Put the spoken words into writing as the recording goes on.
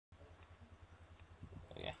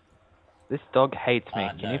This dog hates me.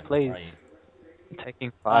 Can No, you please? right.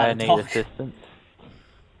 Taking fire, need dog. assistance.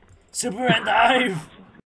 Super and dive!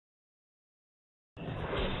 That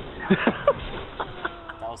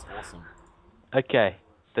was awesome. Okay,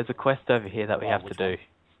 there's a quest over here that we have to do. One?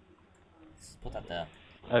 Let's put that there.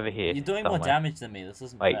 Over here. You're doing somewhere. more damage than me. This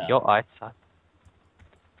isn't Wait, fair. your eyesight.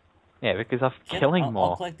 Yeah, because I'm killing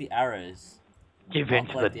more. I'll collect the arrows. Give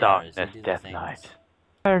into the darkness, Deathknight.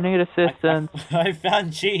 I need assistance. I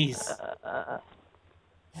found cheese.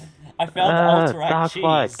 I found Alterac Dark cheese.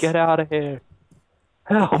 Light, get out of here.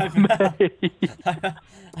 Help me. I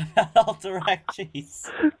found Alterac cheese.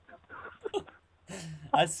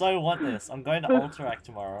 I so want this. I'm going to Alterac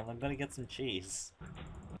tomorrow and I'm going to get some cheese.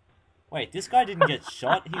 Wait, this guy didn't get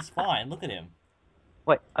shot. He's fine. Look at him.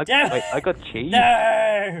 Wait, I got cheese?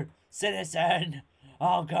 No! Citizen!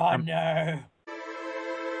 Oh god, no!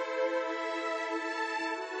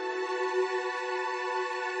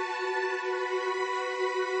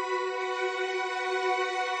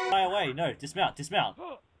 Fly away! No, dismount! Dismount!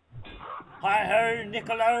 Hi-ho,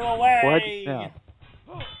 Niccolo, away! Why dismount?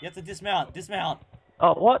 You have to dismount! Dismount!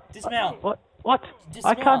 Oh, what? Dismount! What? What?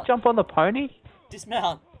 Dismount. I can't jump on the pony?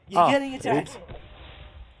 Dismount! You're getting attacked! Oops.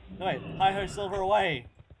 No, wait, hi-ho, Silver, away!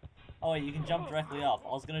 Oh wait, you can jump directly up. I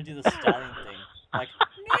was gonna do the stallion thing. Like,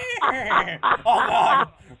 oh god!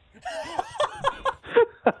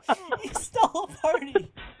 You stole a pony!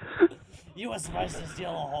 You were supposed to steal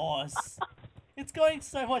a horse. It's going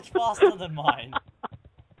so much faster than mine.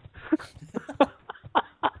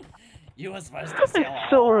 You were supposed to steal a horse.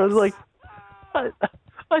 Saw her, I was like,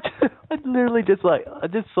 I literally just like, I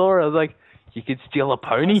just saw her, I was like, you could steal a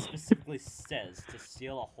pony? It specifically says to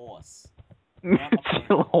steal a horse.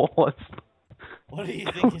 Steal a horse. What do you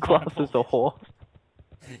think you're trying to Class as a horse.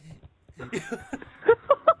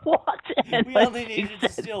 What? We only needed to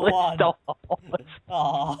steal one.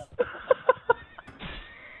 Aww.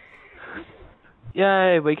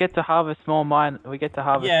 Yay, we get to harvest more we get to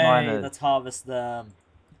harvest miners. Yay, let's harvest them.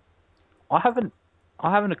 I haven't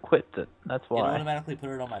equipped it, that's It why. automatically put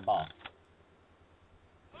it on my bar.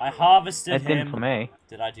 I harvested It him. didn't for me.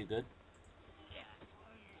 Did I do good?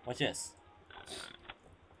 Watch this.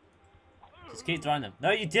 Just keep throwing them.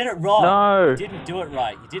 No, you did it wrong. No. You didn't do it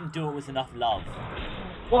right. You didn't do it with enough love.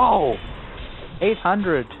 Whoa!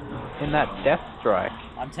 800 in that death strike.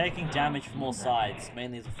 I'm taking damage from all sides,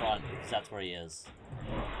 mainly the front, because that's where he is.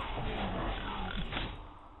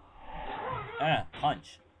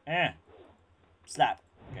 Punch. Slap.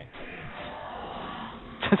 Okay.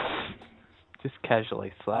 Just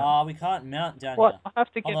casually slap. Ah, we can't mount down What? here. I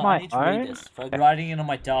have to get Hold on, my I need to own? read this. For riding in on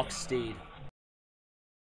my dark steed.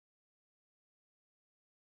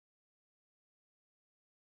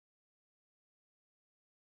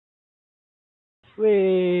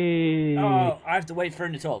 Whee! Oh, I have to wait for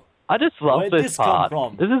him to talk. I just love Where'd this this part.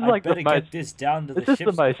 come from? This is like the better most. get this down to the this is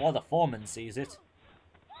ships the most- before the foreman sees it.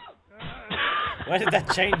 Where did that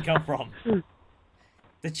chain come from?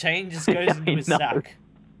 The chain just goes into his know. sack.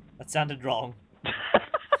 That sounded wrong.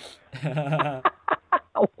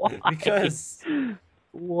 Why? Because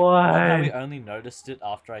Why? we only noticed it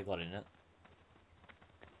after I got in it.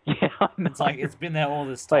 Yeah, I know. It's like it's been there all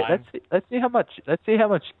this time. Wait, let's see how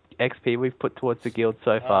much XP we've put towards the guild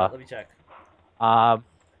so far. Let me check.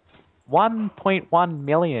 1.1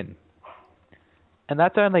 million. And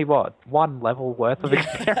that's only what? One level worth of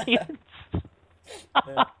experience.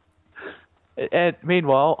 And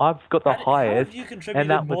meanwhile, I've got the highest, You and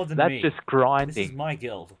contributed more than that's me. just This is grinding, my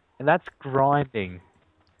guild. and that's grinding.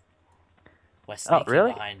 We're sneaking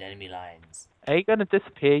really? behind enemy lines. Are you gonna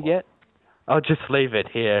disappear yet? I'll just leave it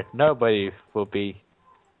here. Nobody will be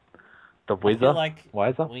the I feel wizard. like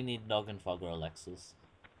Wiser? we need Noggin Fogger Alexas.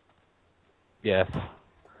 Yes.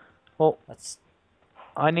 Well, That's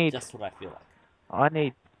I need just what I feel like.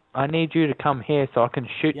 I need you to come here so I can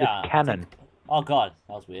shoot Yeah. this cannon. Oh god,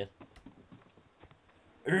 that was weird.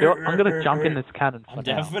 I'm gonna jump in this cannon for I'm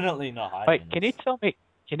now. definitely not hiding. Wait, can you tell me?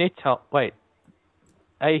 Wait,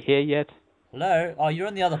 are you here yet? Hello? Oh, you're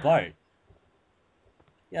on the other boat.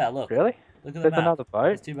 Yeah, look. Really? Look at the There's map. another boat?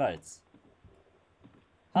 There's two boats.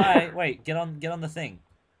 Hi, wait, get on the thing.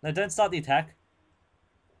 No, don't start the attack.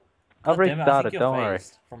 I've God damn it, I restarted. think you're Don't worry.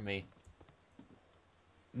 phased from me.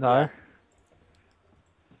 No. Yeah.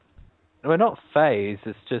 We're not phased.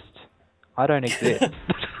 It's just I don't exist.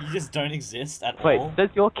 You just don't exist at Wait, all. does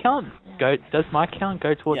your count go? Does my count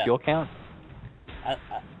go towards Yeah. your count? I-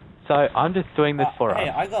 So I'm just doing this for hey,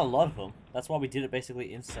 us. I got a lot of them. That's why we did it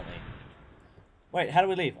basically instantly. Wait, how do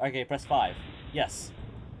we leave? Okay, press 5. Yes.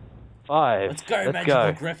 5. Let's go,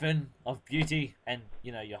 magical griffin of beauty. And,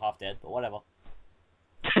 you know, you're half dead, but whatever.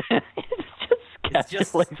 It's just It's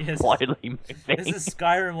just actually slowly moving. this is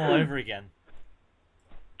Skyrim all over again.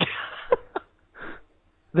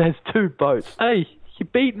 There's 2 boats. Hey, you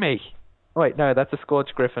beat me. Wait, no, that's a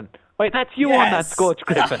Scorched Griffin. Wait, that's you on that Scorched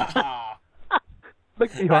Griffin.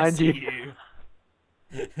 Look behind you.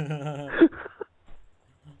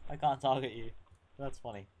 I can't target you. That's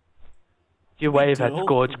funny. You wave at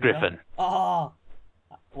Scorched Griffin. Oh,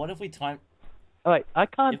 what if we time? Oh, wait, I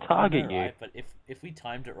can't target you. Right, but if we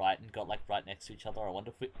timed it right and got like right next to each other, I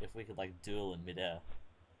wonder if we could like duel in midair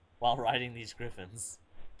while riding these griffins.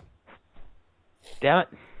 Damn it.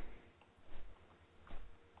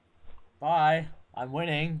 Bye. I'm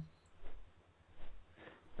winning.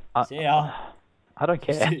 See ya. I don't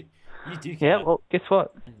care. You do care. Yeah, well, guess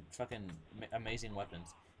what? Fucking amazing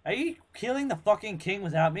weapons. Are you killing the fucking king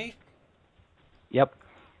without me? Yep.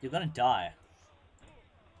 You're gonna die.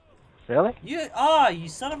 Really? You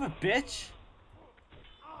son of a bitch!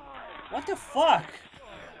 What the fuck?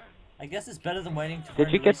 I guess it's better than waiting for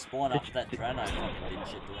him to respawn after that Dren I fucking did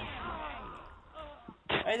shit to him.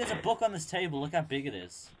 Hey, there's a book on this table. Look how big it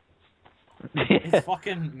is. It's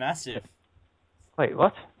fucking massive. Wait,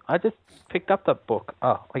 what? I just picked up that book.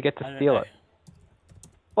 Oh, I get to steal it.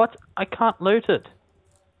 What? I can't loot it.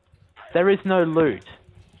 There is no loot.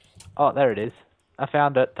 Oh, there it is. I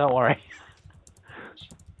found it. Don't worry.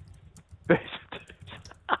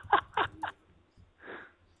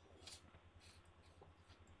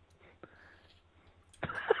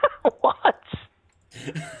 What?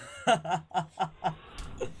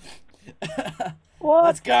 What?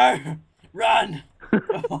 Let's go! Run!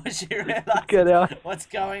 Before she realizes what's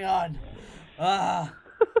going on.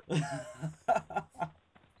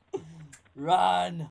 Run!